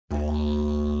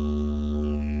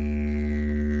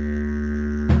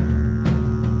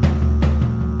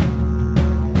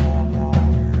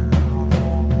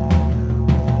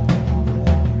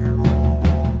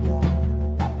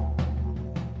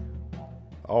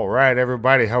All right,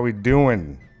 everybody, how we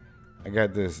doing? I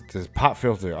got this pop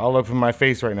filter all up in my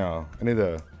face right now. I need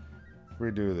to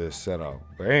redo this setup.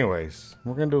 But anyways,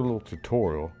 we're gonna do a little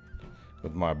tutorial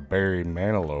with my Barry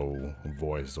Manilow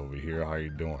voice over here. How you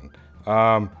doing?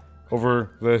 Over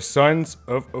the Sons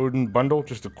of Odin bundle,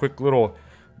 just a quick little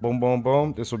boom, boom,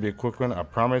 boom. This will be a quick one, I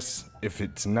promise. If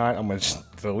it's not, I'm gonna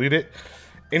just delete it.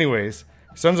 Anyways,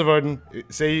 Sons of Odin,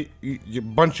 say a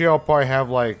bunch of y'all probably have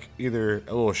like either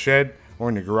a little shed or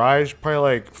in the garage, probably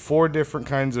like 4 different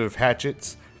kinds of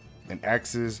hatchets and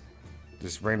axes,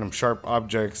 just random sharp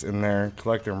objects in there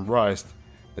collecting rust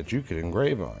that you could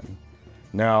engrave on.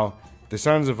 Now, the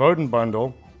Sons of Odin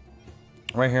bundle,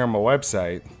 right here on my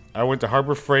website, I went to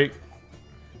Harbor Freight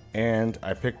and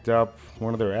I picked up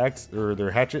one of their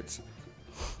hatchets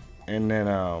and then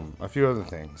a few other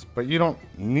things. But you don't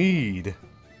need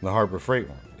the Harbor Freight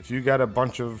one. If you got a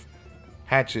bunch of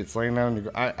hatchets laying down,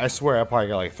 I swear I probably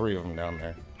got like 3 of them down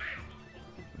there.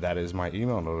 That is my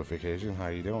email notification. How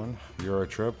you doing? You're a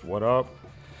trip. What up?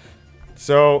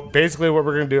 So basically, what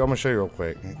we're gonna do, I'm gonna show you real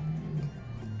quick.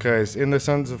 Cause in the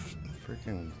Sons of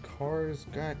freaking Cars,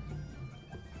 God.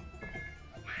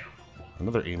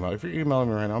 Another email. If you're emailing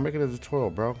me right now, I'll make it a tutorial,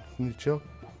 bro. Can you chill?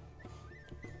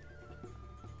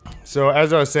 So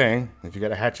as I was saying, if you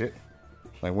got a hatchet,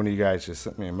 like one of you guys just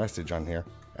sent me a message on here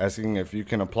asking if you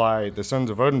can apply the Sons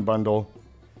of Odin bundle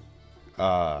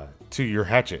to your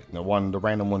hatchet, the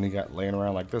random one you got laying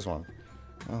around like this one.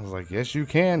 I was like, yes you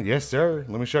can, yes sir.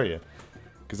 Let me show you,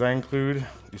 because I include,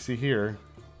 you see here,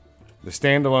 the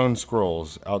standalone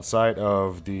scrolls outside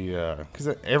of the,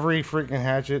 because every freaking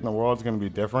hatchet in the world is going to be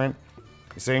different.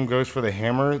 The same goes for the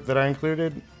hammer that I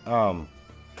included. You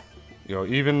know,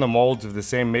 even the molds of the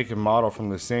same make and model from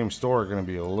the same store are going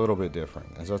to be a little bit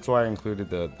different. And so that's why I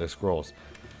included the scrolls.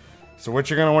 So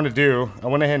what you're going to want to do, I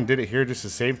went ahead and did it here just to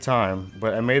save time,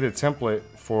 but I made a template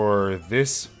for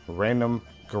this random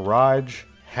garage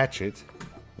hatchet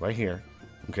right here.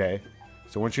 Okay,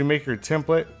 so once you make your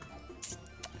template,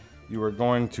 you are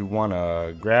going to want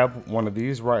to grab one of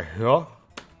these right here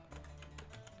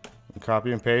and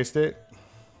copy and paste it.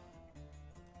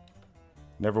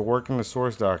 Never work in the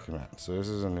source document, so this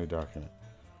is a new document.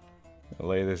 I'll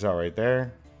lay this out right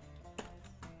there.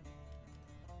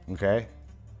 Okay,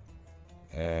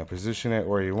 and position it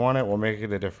where you want it. We'll make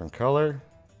it a different color.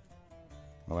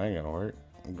 Well, that ain't gonna work.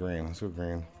 Green, let's go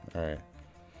green. All right,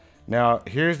 now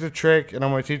here's the trick, and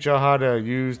I'm gonna teach y'all how to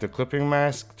use the clipping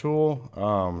mask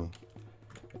tool.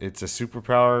 It's a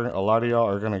superpower. A lot of y'all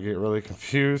are gonna get really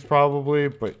confused probably,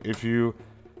 but if you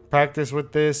practice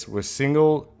with this with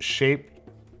single shape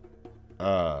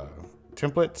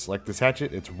templates like this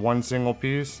hatchet, it's one single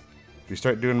piece. If you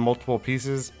start doing multiple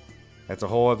pieces, that's a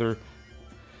whole other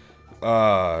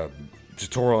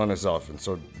tutorial in itself. And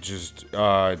so just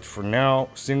for now,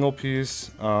 single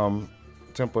piece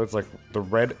templates like the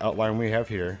red outline we have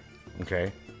here.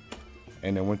 Okay,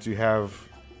 and then once you have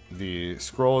the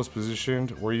scrolls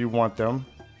positioned where you want them,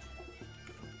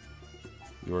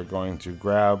 you are going to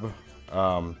grab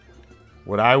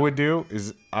what I would do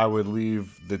is I would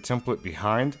leave the template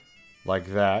behind like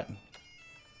that.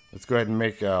 Let's go ahead and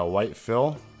make a white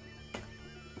fill.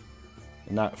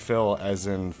 Not fill as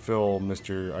in fill,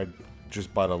 Mr. I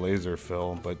just bought a laser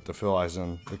fill, but the fill as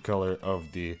in the color of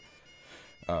the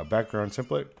background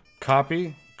template.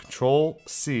 Copy, Control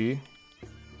C.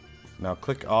 Now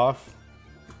click off,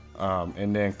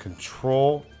 and then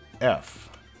Control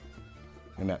F.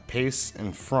 And that paste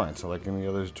in front, so like any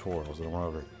other tutorials that I went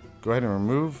over. Go ahead and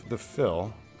remove the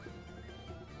fill.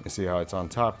 You see how it's on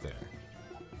top there.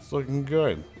 It's looking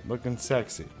good, looking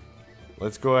sexy.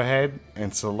 Let's go ahead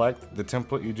and select the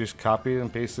template you just copied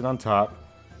and pasted on top.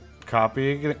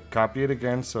 Copy it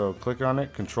again, so click on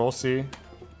it, Control C,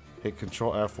 hit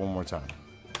Control F one more time.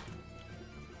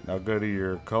 Now go to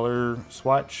your color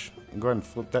swatch and go ahead and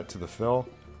flip that to the fill,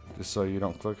 just so you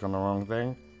don't click on the wrong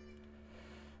thing.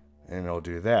 And it'll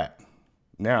do that.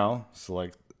 Now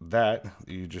select that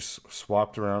you just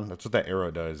swapped around. That's what that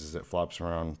arrow does, is it flops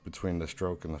around between the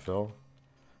stroke and the fill.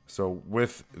 So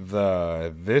with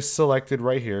this selected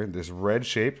right here, this red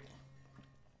shape,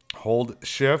 hold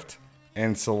shift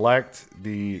and select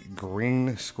the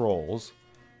green scrolls.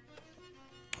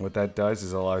 What that does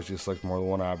is it allows you to select more than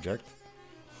one object.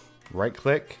 Right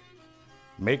click,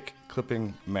 make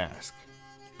clipping mask.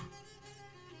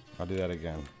 I'll do that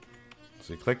again.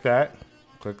 So you click that,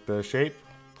 click the shape,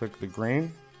 click the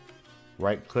green,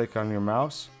 right click on your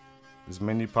mouse. This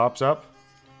menu pops up.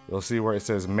 You'll see where it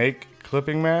says make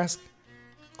clipping mask.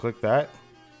 Click that.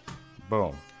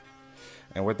 Boom.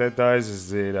 And what that does is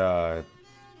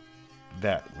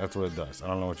that's what it does. I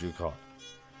don't know what you call it.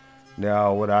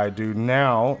 Now what I do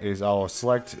now is I'll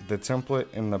select the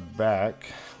template in the back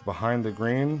behind the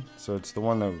green. So it's the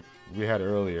one that we had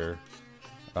earlier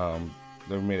that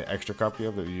we made an extra copy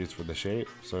of that we used for the shape.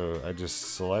 So I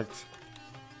just select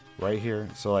right here.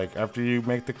 So like after you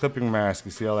make the clipping mask,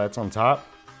 you see how that's on top?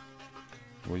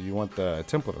 Well, you want the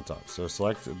template on top. So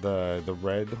select the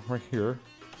red right here,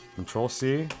 Control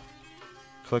C,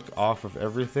 click off of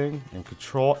everything, and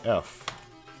Control F.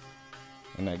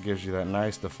 And that gives you that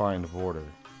nice defined border.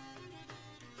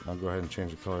 I'll go ahead and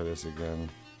change the color of this again.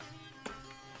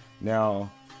 Now,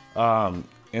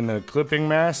 in the clipping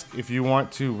mask, if you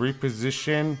want to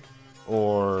reposition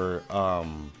or,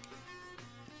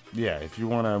 yeah, if you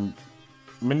want to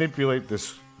manipulate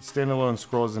this standalone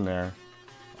scrolls in there,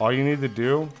 all you need to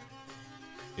do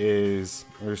is,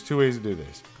 there's two ways to do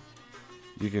this.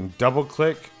 You can double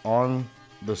click on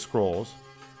the scrolls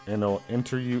and it'll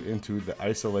enter you into the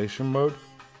isolation mode.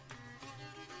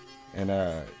 And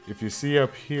if you see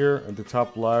up here at the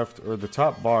top left or the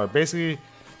top bar, basically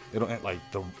it'll like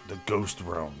the ghost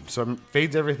realm. So it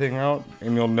fades everything out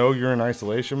and you'll know you're in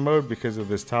isolation mode because of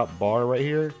this top bar right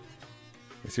here.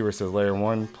 You see where it says layer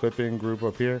 1 clipping group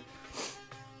up here.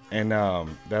 And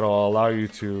that'll allow you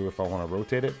to, if I want to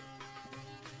rotate it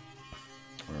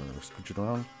or scooch it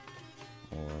around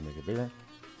or make it bigger,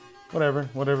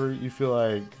 whatever you feel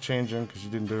like changing because you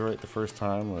didn't do it right the first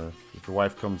time, or if your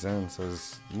wife comes in and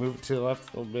says move it to the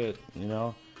left a little bit, you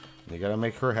know, you gotta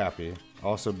make her happy.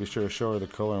 Also be sure to show her the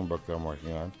coloring book that I'm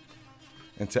working on.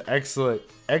 And to exit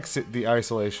the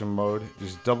isolation mode,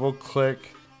 just double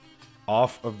click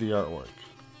off of the artwork,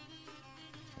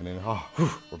 and then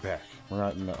we're back. We're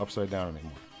not in the upside down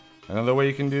anymore. Another way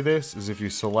you can do this is if you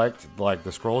select like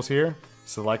the scrolls here,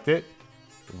 select it,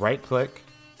 right click,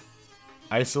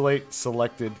 isolate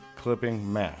selected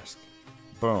clipping mask.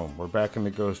 Boom, we're back in the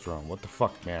ghost realm. What the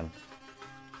fuck, man?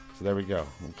 So there we go.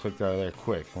 We clicked out of there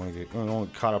quick. We don't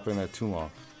get caught up in that too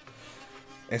long.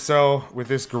 And so with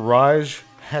this garage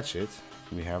hatchet,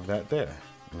 we have that there.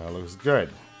 And that looks good.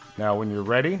 Now when you're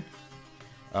ready,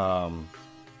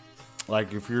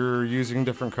 like if you're using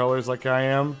different colors like I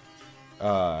am,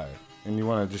 and you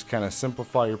want to just kind of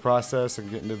simplify your process and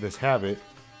get into this habit.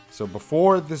 So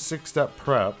before the 6-step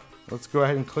prep, let's go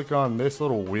ahead and click on this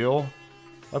little wheel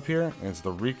up here, and it's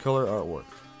the recolor artwork.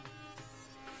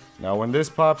 Now when this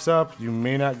pops up, you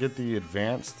may not get the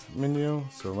advanced menu,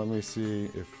 so let me see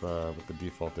if what the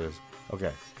default is.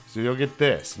 Okay, so you'll get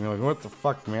this, and you're like, what the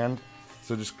fuck, man?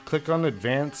 So just click on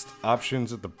advanced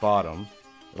options at the bottom.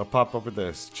 It'll pop up with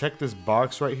this. Check this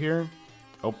box right here.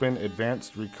 Open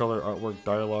advanced recolor artwork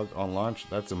dialog on launch.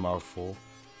 That's a mouthful.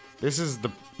 This is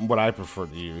what I prefer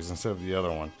to use instead of the other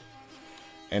one.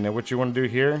 And then what you want to do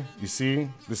here, you see,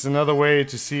 this is another way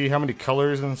to see how many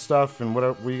colors and stuff and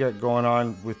what you got going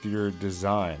on with your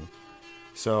design.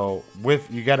 So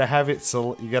you gotta have it,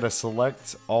 so you gotta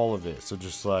select all of it. So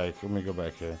just like, let me go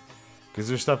back here, because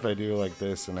there's stuff I do like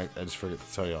this and I just forget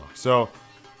to tell y'all. So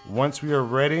once we are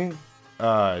ready,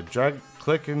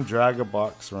 click and drag a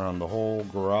box around the whole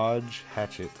garage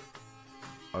hatchet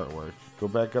artwork. Go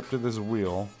back up to this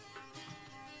wheel,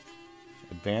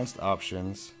 advanced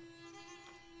options,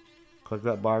 click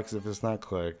that box if it's not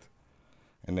clicked,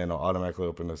 and then it'll automatically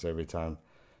open this every time.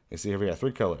 You see here we got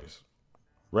 3 colors: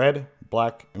 red,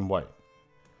 black, and white.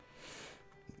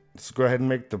 Let's go ahead and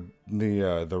make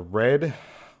the red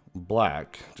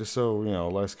black, just so you know,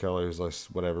 less colors, less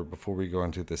whatever, before we go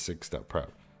into the 6-step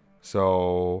prep.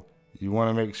 So you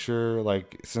want to make sure,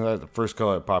 like, since that's the first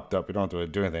color that popped up, you don't have to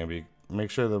do anything, but you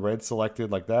make sure the red's selected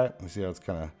like that. You see how it's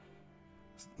kind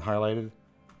of highlighted?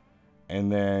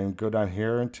 And then go down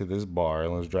here into this bar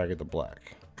and let's drag it to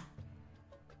black.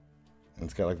 And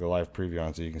it's got like the live preview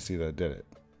on so you can see that it did it.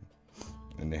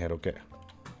 And they hit OK.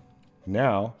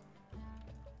 Now,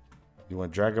 you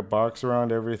want to drag a box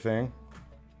around everything.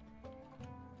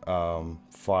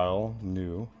 File,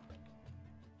 new,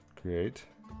 create,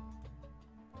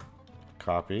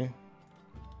 copy,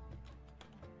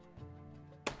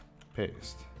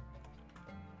 paste.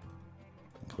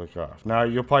 Click off. Now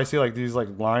you'll probably see like these like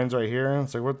lines right here.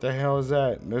 It's like, what the hell is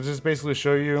that? They'll just basically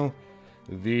show you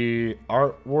the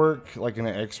artwork like in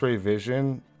an X-ray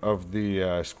vision of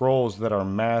the scrolls that are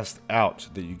masked out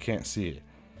that you can't see,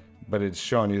 but it's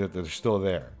showing you that they're still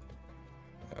there.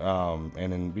 And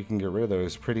then we can get rid of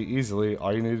those pretty easily.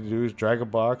 All you need to do is drag a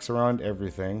box around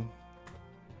everything,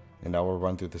 and now we'll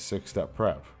run through the 6-step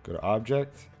prep. Go to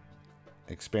Object,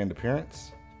 Expand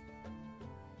Appearance,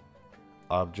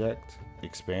 Object,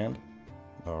 Expand.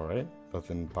 Alright,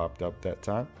 nothing popped up that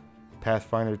time.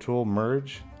 Pathfinder tool,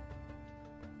 merge.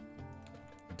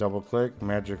 Double click,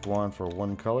 magic wand for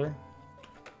one color.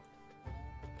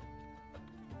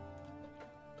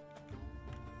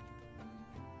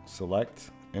 select,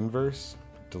 inverse,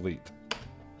 delete.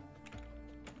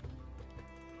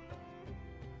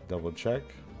 Double check.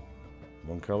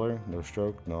 One color, no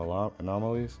stroke, no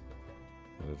anomalies.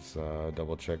 Let's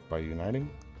double check by uniting.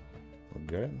 We're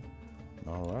good.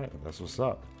 All right, that's what's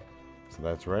up. So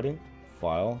that's ready.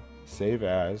 File, save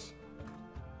as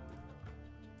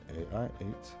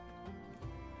AI8.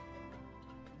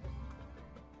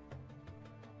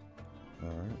 All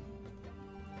right.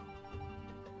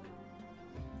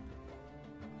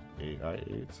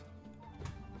 AI8.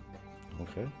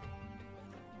 Okay.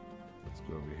 Let's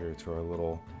go over here to our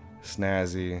little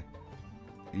snazzy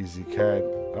easy CAD.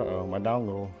 Uh-oh, my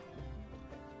dongle.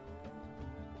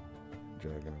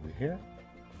 Drag it over here.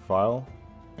 File,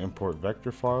 import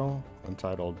vector file,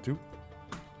 untitled dupe.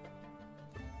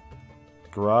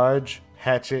 Garage,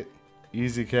 hatchet,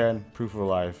 easy CAD, proof of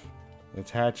life.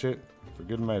 It's hatchet for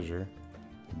good measure.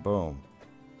 Boom.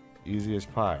 Easy as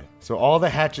pie. So all the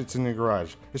hatchets in your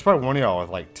garage, there's probably one of y'all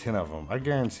with like 10 of them. I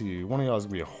guarantee you, one of y'all is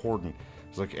gonna be a hoarding.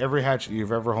 It's like every hatchet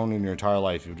you've ever honed in your entire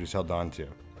life, you've just held on to.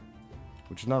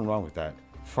 Which is nothing wrong with that.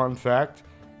 Fun fact,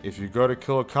 if you go to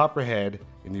kill a copperhead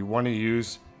and you want to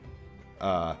use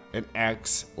an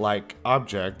axe-like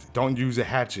object, don't use a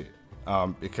hatchet.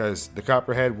 Because the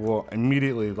copperhead will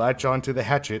immediately latch onto the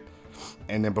hatchet,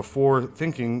 and then before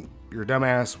thinking, your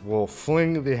dumbass will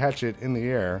fling the hatchet in the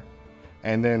air,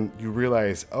 and then you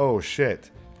realize, oh shit,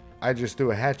 I just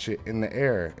threw a hatchet in the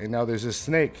air, and now there's a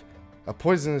snake, a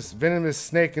poisonous, venomous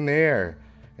snake in the air,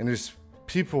 and there's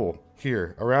people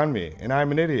here around me, and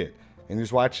I'm an idiot, and you're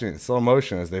just watching it in slow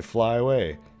motion as they fly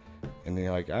away, and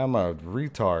you're like, I'm a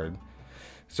retard.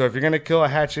 So if you're gonna kill a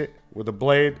hatchet with a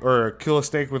blade, or kill a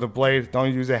snake with a blade,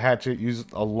 don't use a hatchet, use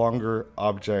a longer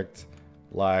object,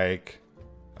 like,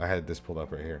 I had this pulled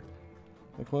up right here.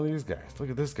 Like one of these guys. Look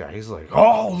at this guy. He's like,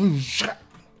 oh shit.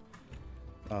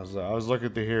 I was looking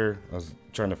through here. I was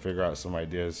trying to figure out some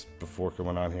ideas before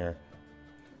coming on here.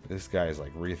 This guy is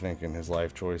like rethinking his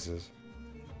life choices.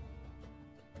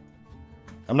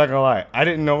 I'm not gonna lie. I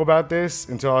didn't know about this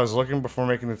until I was looking before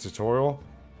making the tutorial.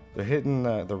 They're hitting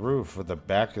the roof with the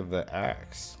back of the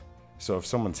axe. So if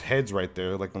someone's head's right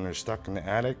there, like when they're stuck in the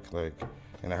attic, like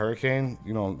in a hurricane,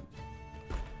 you don't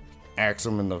axe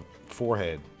them in the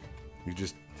forehead. You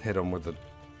just hit them with a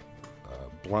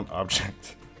blunt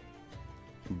object.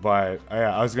 But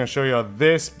I was going to show you all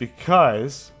this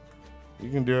because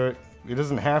you can do it. It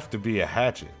doesn't have to be a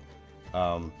hatchet.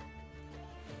 I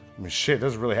mean, shit, it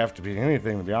doesn't really have to be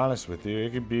anything, to be honest with you.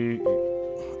 It could be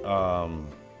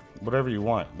whatever you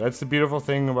want. That's the beautiful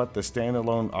thing about the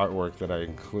standalone artwork that I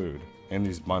include in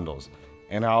these bundles.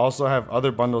 And I also have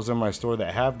other bundles in my store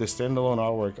that have the standalone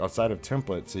artwork outside of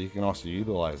templates, so you can also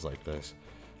utilize like this.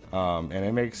 And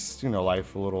it makes, you know,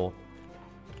 life a little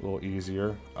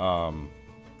easier.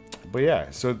 But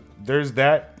yeah, so there's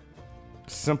that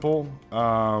simple,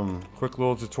 quick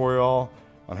little tutorial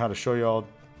on how to show y'all,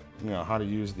 you know, how to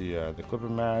use the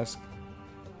clipping mask.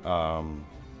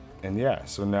 And yeah,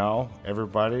 so now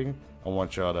everybody, I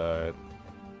want y'all to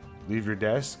leave your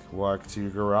desk, walk to your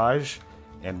garage,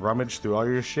 and rummage through all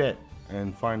your shit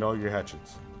and find all your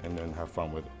hatchets, and then have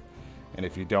fun with it. And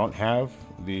if you don't have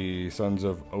the Sons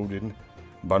of Odin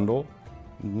bundle,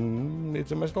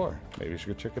 it's in my store. Maybe you should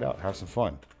go check it out. Have some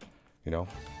fun. You know,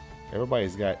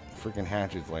 everybody's got freaking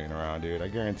hatchets laying around, dude. I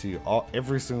guarantee you,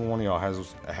 every single one of y'all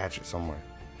has a hatchet somewhere.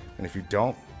 And if you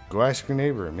don't, go ask your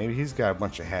neighbor. Maybe he's got a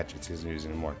bunch of hatchets he doesn't use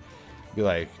anymore. Be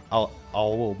like,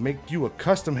 I'll make you a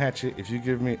custom hatchet if you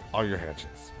give me all your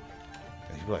hatchets.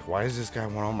 And you'd be like, why does this guy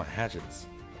want all my hatchets?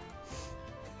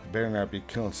 Better not be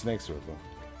killing snakes with them.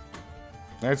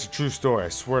 That's a true story, I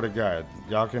swear to God.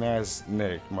 Y'all can ask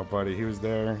Nick, my buddy. He was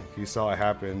there. He saw it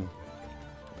happen.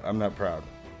 I'm not proud.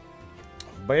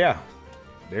 But yeah,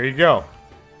 there you go.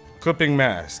 Clipping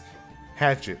mask.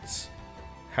 Hatchets.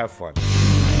 Have fun.